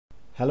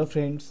Hello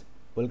friends,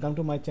 welcome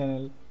to my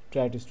channel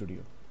Try It Studio.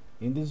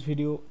 In this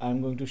video I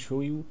am going to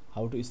show you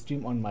how to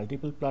stream on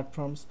multiple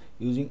platforms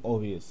using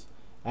OBS,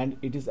 and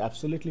it is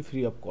absolutely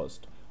free of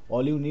cost.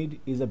 All you need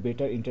is a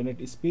better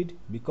internet speed,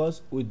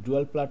 because with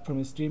dual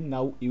platform stream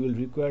now you will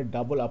require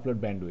double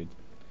upload bandwidth.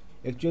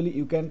 Actually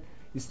you can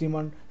stream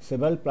on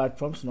several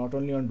platforms, not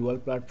only on dual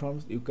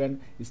platforms. You can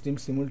stream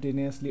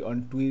simultaneously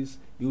on Twitch,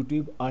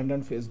 YouTube and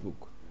on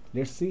Facebook.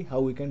 Let's see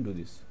how we can do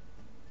this.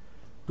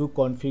 To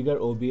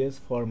configure OBS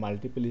for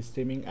multiple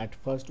streaming, at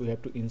first we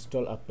have to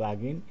install a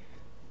plugin.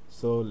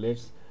 So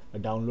let's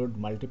download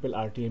multiple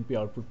RTMP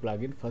output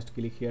plugin. First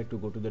click here to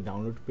go to the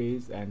download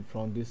page, and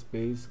from this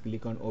page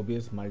click on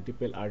OBS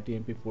multiple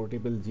RTMP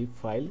portable zip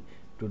file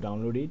to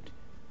download it.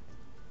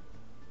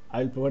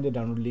 I'll provide the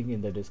download link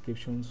in the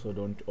description, so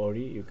don't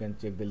worry, you can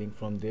check the link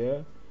from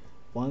there.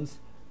 Once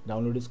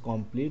download is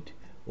complete,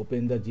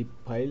 open the zip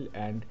file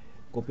and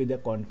copy the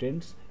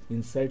contents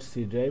inside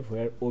C drive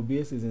where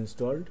OBS is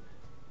installed.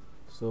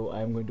 So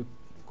I am going to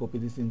copy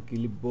this in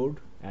clipboard,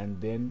 and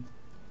then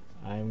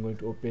I am going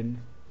to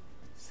open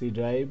C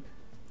drive,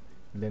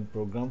 then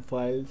program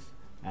files,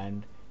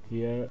 and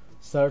here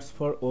search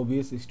for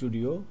OBS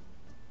Studio.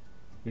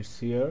 It's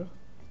here,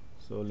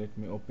 so let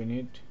me open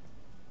it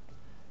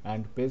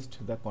and paste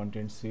the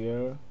contents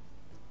here.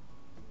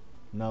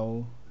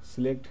 Now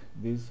select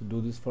this,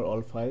 do this for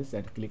all files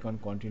and click on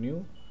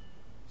continue.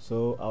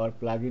 So our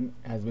plugin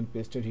has been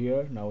pasted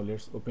here. Now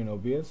let's open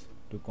OBS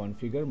to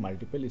configure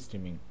multiple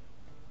streaming.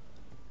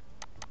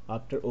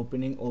 After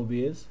opening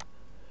OBS,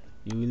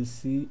 you will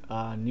see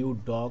a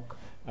new dock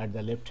at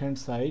the left hand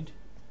side,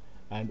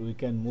 and we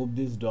can move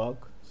this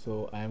dock.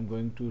 So I am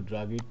going to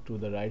drag it to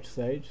the right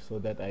side so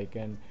that I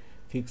can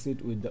fix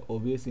it with the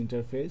OBS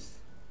interface.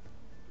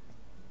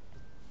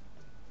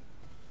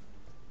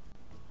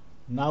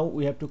 Now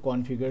we have to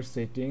configure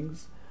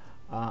settings.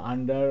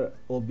 Under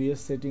OBS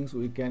settings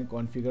we can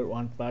configure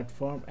one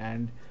platform,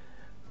 and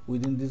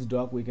within this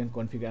dock we can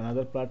configure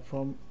another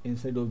platform.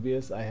 Inside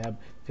OBS I have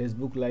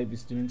Facebook live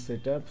streaming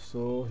setup.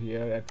 So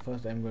here at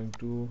first I'm going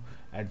to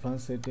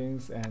advanced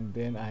settings, and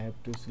then I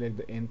have to select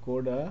the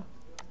encoder.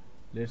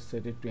 Let's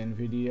set it to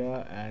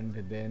NVIDIA, and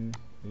then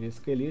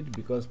rescale it,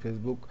 because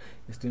Facebook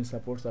stream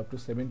supports up to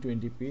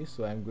 720p.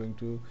 So I'm going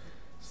to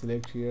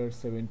select here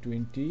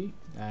 720,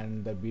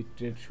 and the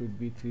bitrate should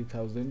be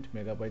 3000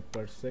 megabyte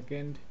per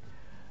second.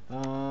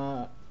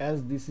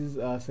 As this is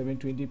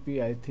 720p,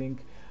 I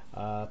think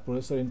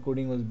processor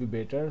encoding will be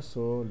better,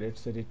 so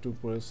let's set it to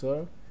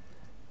processor,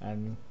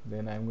 and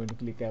then I'm going to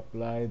click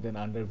apply. Then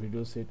under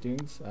video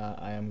settings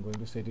I am going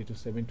to set it to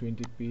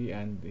 720p,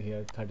 and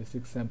here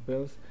 36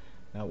 samples.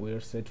 Now we are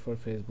set for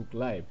Facebook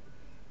live.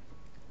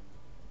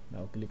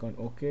 Now click on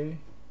OK.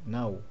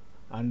 Now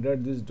under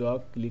this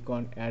dock click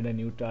on add a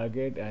new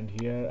target, and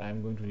here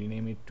I'm going to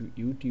rename it to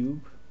YouTube,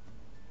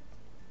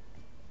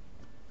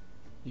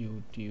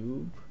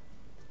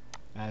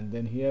 and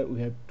then here we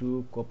have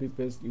to copy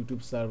paste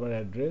YouTube server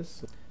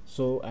address.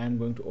 So I am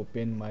going to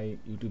open my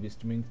YouTube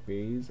streaming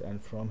page,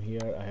 and from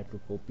here I have to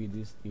copy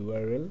this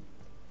URL.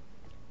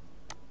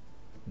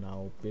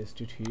 Now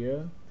paste it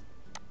here,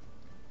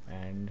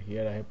 and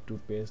here I have to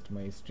paste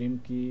my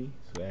stream key.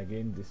 So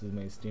again, this is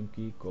my stream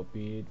key,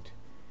 copy it,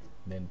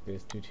 then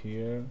paste it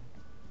here.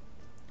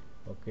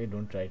 Okay,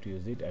 don't try to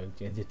use it, I will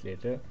change it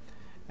later.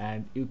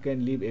 And you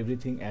can leave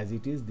everything as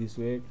it is. This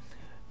way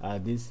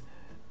this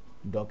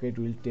docket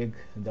will take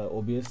the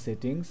OBS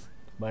settings,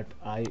 but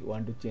I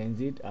want to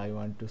change it. I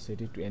want to set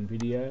it to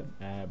NVIDIA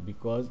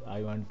because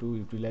I want to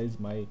utilize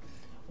my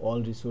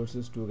all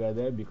resources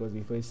together, because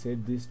if I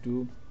set this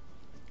to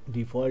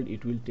default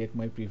it will take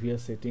my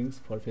previous settings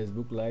for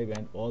Facebook live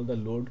and all the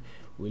load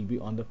will be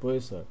on the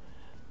processor.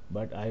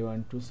 But I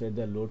want to set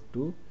the load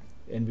to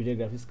NVIDIA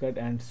graphics card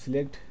and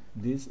select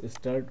this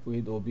start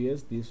with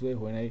OBS. This way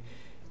when I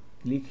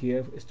click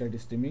here start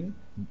streaming,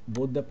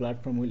 both the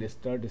platform will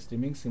start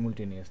streaming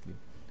simultaneously.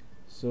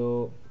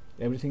 So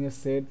everything is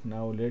set.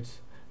 Now let's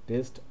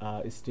test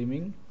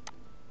streaming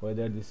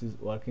whether this is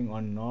working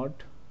or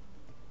not.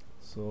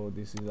 So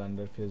this is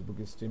under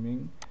Facebook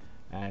streaming,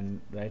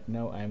 and right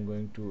now I am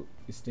going to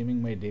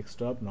streaming my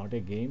desktop, not a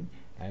game.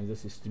 I am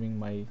just streaming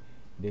my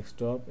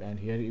desktop, and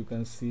here you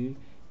can see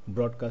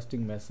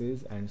broadcasting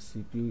message and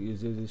CPU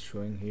usage is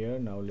showing here.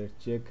 Now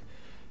let's check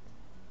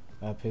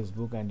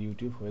Facebook and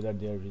YouTube whether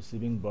they are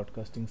receiving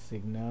broadcasting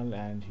signal,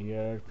 and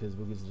here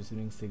Facebook is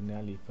receiving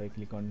signal. If I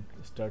click on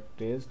start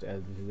test,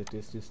 as this is a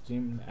test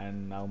stream,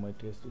 and now my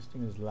test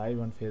stream is live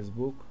on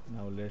Facebook.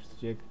 Now let's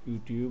check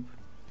YouTube,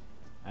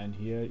 and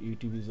here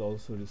YouTube is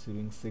also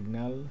receiving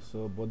signal.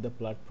 So both the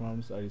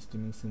platforms are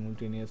streaming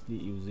simultaneously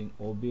using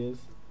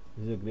OBS.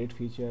 This is a great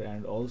feature,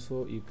 and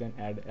also you can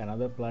add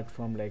another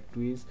platform like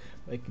Twitch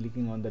by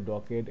clicking on the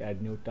docket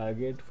add new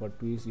target. For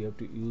Twitch you have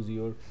to use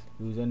your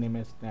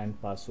username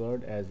and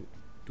password, as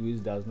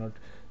Twitch does not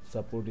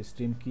support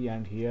stream key.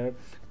 And here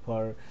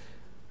for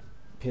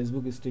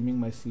Facebook streaming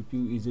my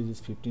CPU usage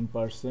is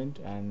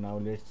 15%. And now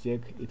let's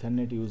check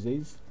Ethernet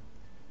usage.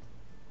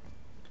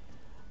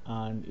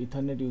 and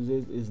Ethernet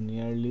usage is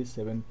nearly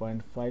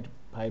 7.55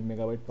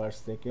 megabyte per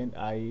second.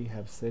 I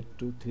have set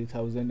to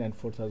 3000 and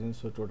 4000,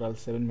 so total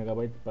 7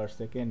 megabyte per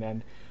second,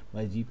 and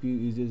my GPU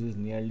usage is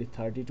nearly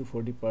 30 to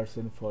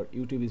 40% for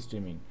YouTube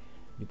streaming,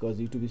 because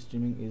YouTube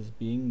streaming is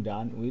being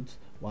done with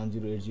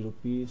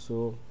 1080p.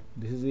 So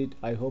this is it.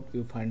 I hope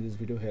you find this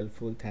video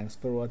helpful. Thanks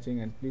for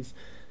watching, and please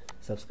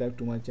subscribe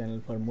to my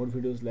channel for more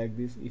videos like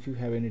this. If you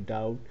have any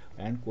doubt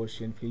and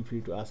question, feel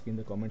free to ask in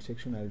the comment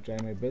section. I will try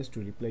my best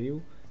to reply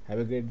you. Have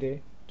a great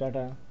day.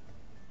 Tata.